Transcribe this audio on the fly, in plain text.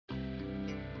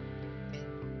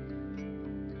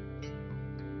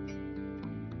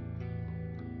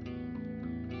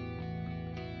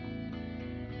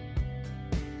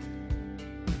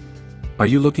Are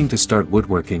you looking to start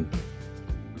woodworking?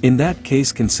 In that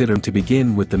case, consider to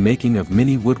begin with the making of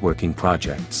mini woodworking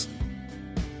projects.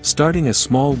 Starting a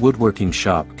small woodworking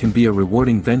shop can be a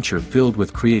rewarding venture filled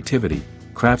with creativity,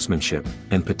 craftsmanship,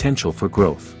 and potential for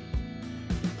growth.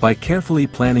 By carefully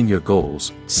planning your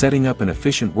goals, setting up an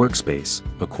efficient workspace,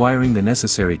 acquiring the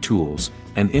necessary tools,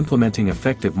 and implementing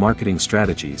effective marketing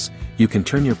strategies, you can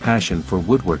turn your passion for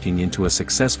woodworking into a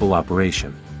successful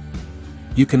operation.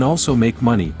 You can also make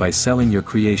money by selling your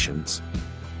creations.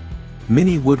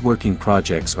 Mini woodworking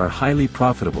projects are highly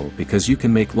profitable because you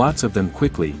can make lots of them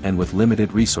quickly and with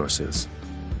limited resources.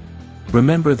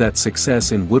 Remember that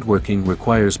success in woodworking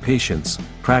requires patience,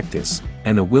 practice,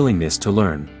 and a willingness to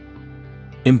learn.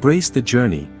 Embrace the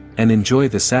journey, and enjoy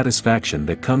the satisfaction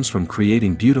that comes from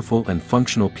creating beautiful and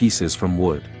functional pieces from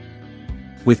wood.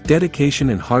 With dedication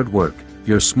and hard work,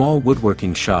 your small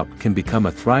woodworking shop can become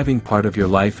a thriving part of your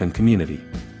life and community.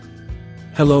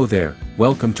 Hello there,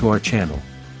 welcome to our channel.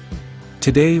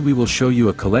 Today we will show you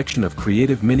a collection of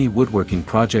creative mini woodworking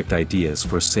project ideas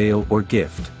for sale or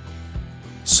gift.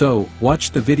 So,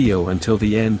 watch the video until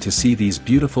the end to see these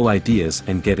beautiful ideas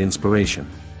and get inspiration.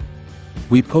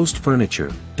 We post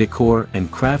furniture, decor, and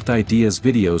craft ideas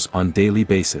videos on daily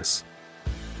basis.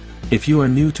 If you are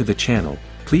new to the channel,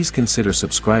 please consider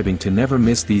subscribing to never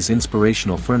miss these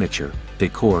inspirational furniture,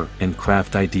 decor, and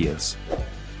craft ideas.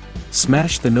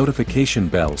 Smash the notification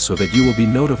bell so that you will be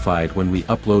notified when we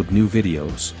upload new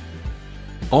videos.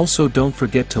 Also, don't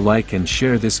forget to like and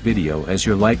share this video, as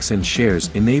your likes and shares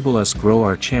enable us grow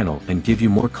our channel and give you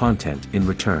more content in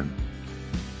return.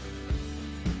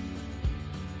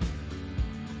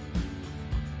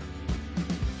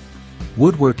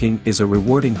 Woodworking is a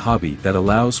rewarding hobby that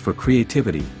allows for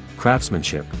creativity,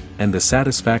 craftsmanship, and the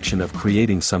satisfaction of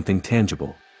creating something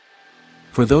tangible.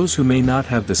 For those who may not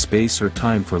have the space or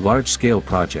time for large-scale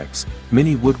projects,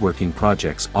 mini woodworking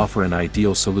projects offer an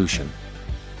ideal solution.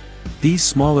 These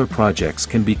smaller projects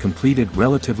can be completed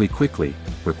relatively quickly,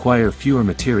 require fewer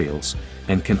materials,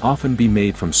 and can often be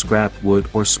made from scrap wood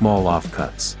or small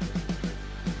offcuts.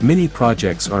 Mini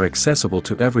projects are accessible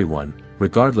to everyone,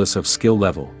 regardless of skill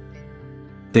level.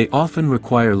 They often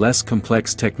require less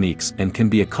complex techniques and can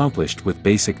be accomplished with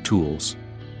basic tools.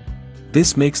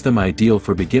 This makes them ideal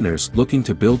for beginners looking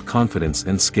to build confidence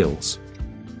and skills.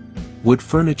 Wood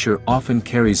furniture often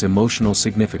carries emotional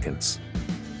significance.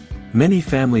 Many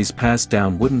families pass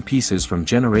down wooden pieces from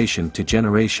generation to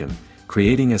generation,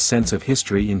 creating a sense of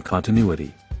history and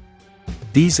continuity.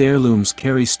 These heirlooms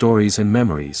carry stories and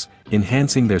memories,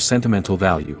 enhancing their sentimental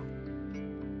value.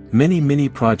 Many mini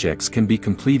projects can be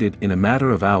completed in a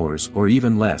matter of hours or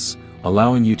even less,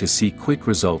 allowing you to see quick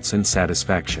results and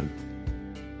satisfaction.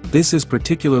 This is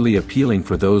particularly appealing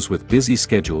for those with busy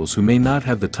schedules who may not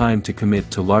have the time to commit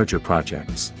to larger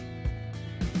projects.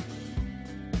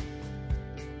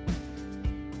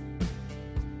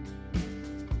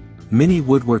 Mini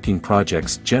woodworking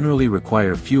projects generally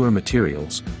require fewer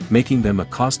materials, making them a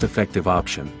cost-effective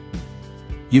option.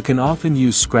 You can often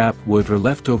use scrap wood or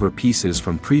leftover pieces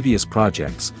from previous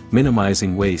projects,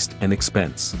 minimizing waste and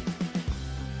expense.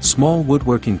 Small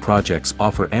woodworking projects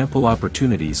offer ample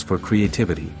opportunities for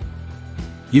creativity.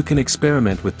 You can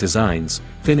experiment with designs,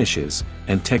 finishes,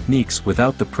 and techniques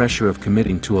without the pressure of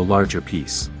committing to a larger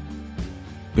piece.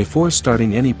 Before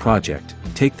starting any project,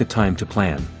 take the time to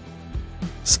plan.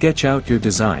 Sketch out your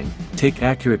design, take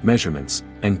accurate measurements,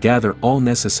 and gather all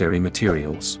necessary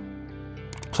materials.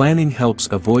 Planning helps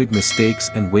avoid mistakes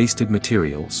and wasted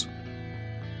materials.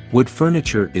 Wood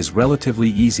furniture is relatively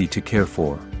easy to care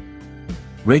for.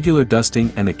 Regular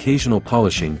dusting and occasional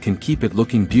polishing can keep it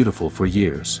looking beautiful for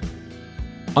years.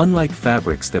 Unlike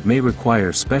fabrics that may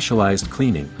require specialized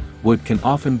cleaning, wood can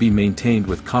often be maintained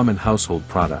with common household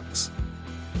products.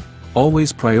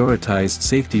 Always prioritize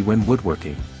safety when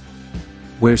woodworking.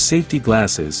 Wear safety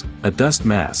glasses, a dust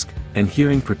mask, and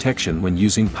hearing protection when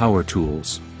using power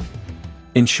tools.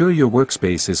 Ensure your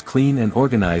workspace is clean and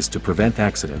organized to prevent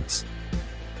accidents.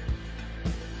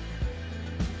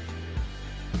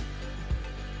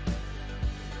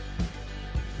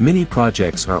 Mini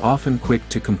projects are often quick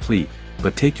to complete,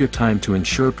 but take your time to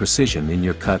ensure precision in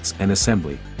your cuts and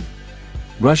assembly.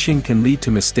 Rushing can lead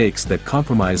to mistakes that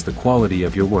compromise the quality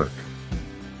of your work.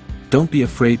 Don't be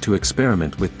afraid to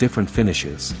experiment with different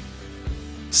finishes.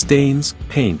 Stains,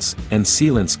 paints, and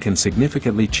sealants can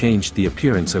significantly change the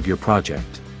appearance of your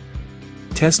project.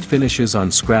 Test finishes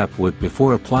on scrap wood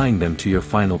before applying them to your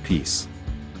final piece.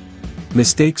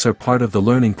 Mistakes are part of the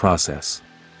learning process.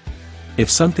 If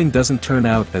something doesn't turn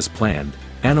out as planned,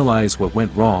 analyze what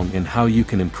went wrong and how you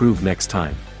can improve next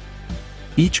time.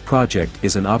 Each project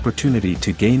is an opportunity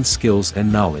to gain skills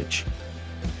and knowledge.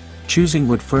 Choosing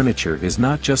wood furniture is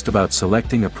not just about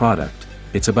selecting a product,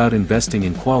 it's about investing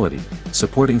in quality,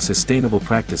 supporting sustainable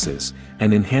practices,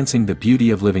 and enhancing the beauty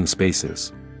of living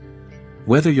spaces.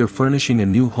 Whether you're furnishing a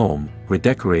new home,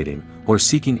 redecorating, or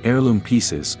seeking heirloom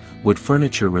pieces, wood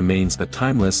furniture remains a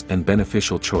timeless and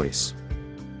beneficial choice.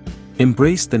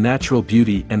 Embrace the natural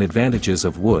beauty and advantages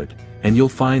of wood, and you'll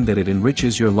find that it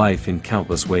enriches your life in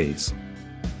countless ways.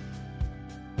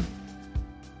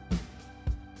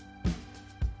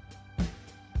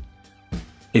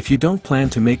 If you don't plan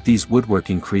to make these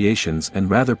woodworking creations and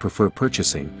rather prefer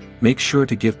purchasing, make sure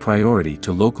to give priority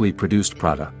to locally produced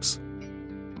products.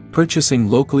 Purchasing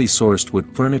locally sourced wood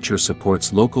furniture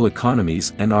supports local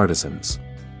economies and artisans.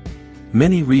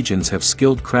 Many regions have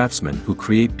skilled craftsmen who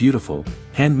create beautiful,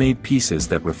 handmade pieces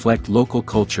that reflect local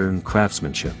culture and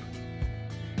craftsmanship.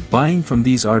 Buying from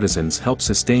these artisans helps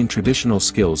sustain traditional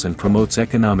skills and promotes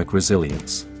economic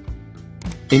resilience.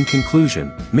 In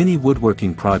conclusion, mini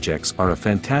woodworking projects are a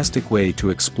fantastic way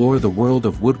to explore the world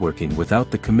of woodworking without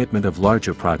the commitment of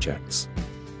larger projects.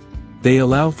 They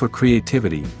allow for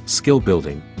creativity, skill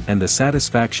building, and the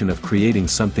satisfaction of creating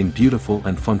something beautiful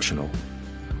and functional.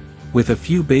 With a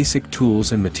few basic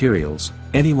tools and materials,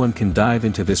 anyone can dive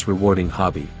into this rewarding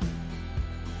hobby.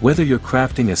 Whether you're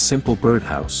crafting a simple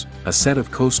birdhouse, a set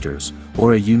of coasters,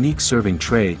 or a unique serving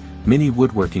tray, mini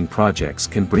woodworking projects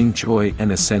can bring joy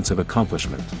and a sense of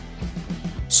accomplishment.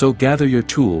 So gather your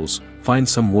tools, find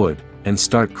some wood, and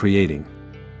start creating.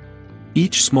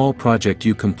 Each small project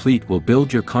you complete will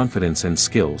build your confidence and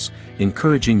skills,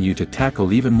 encouraging you to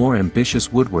tackle even more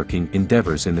ambitious woodworking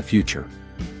endeavors in the future.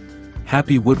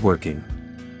 Happy woodworking!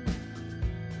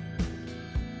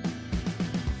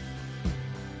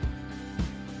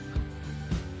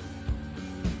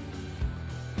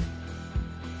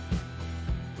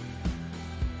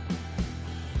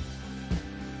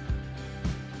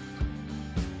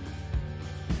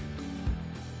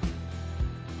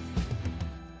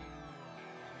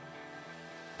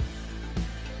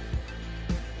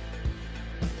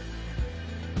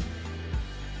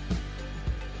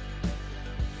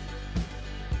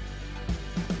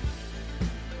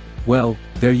 Well,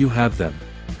 there you have them.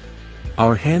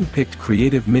 Our hand-picked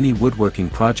creative mini woodworking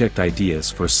project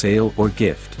ideas for sale or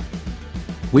gift.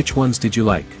 Which ones did you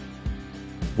like?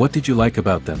 What did you like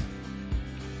about them?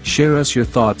 Share us your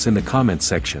thoughts in the comments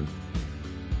section.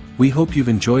 We hope you've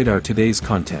enjoyed our today's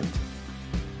content.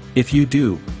 If you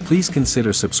do, please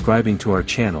consider subscribing to our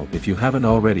channel if you haven't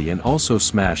already, and also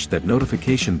smash that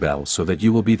notification bell so that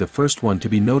you will be the first one to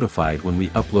be notified when we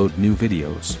upload new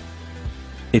videos.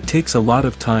 It takes a lot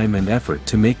of time and effort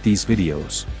to make these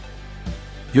videos.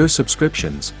 Your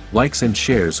subscriptions, likes and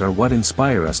shares are what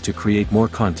inspire us to create more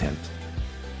content.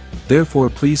 Therefore,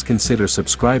 please consider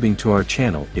subscribing to our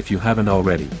channel if you haven't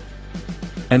already.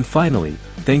 And finally,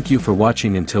 thank you for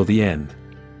watching until the end.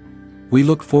 We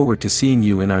look forward to seeing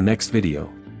you in our next video.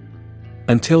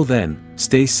 Until then,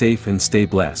 stay safe and stay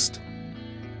blessed.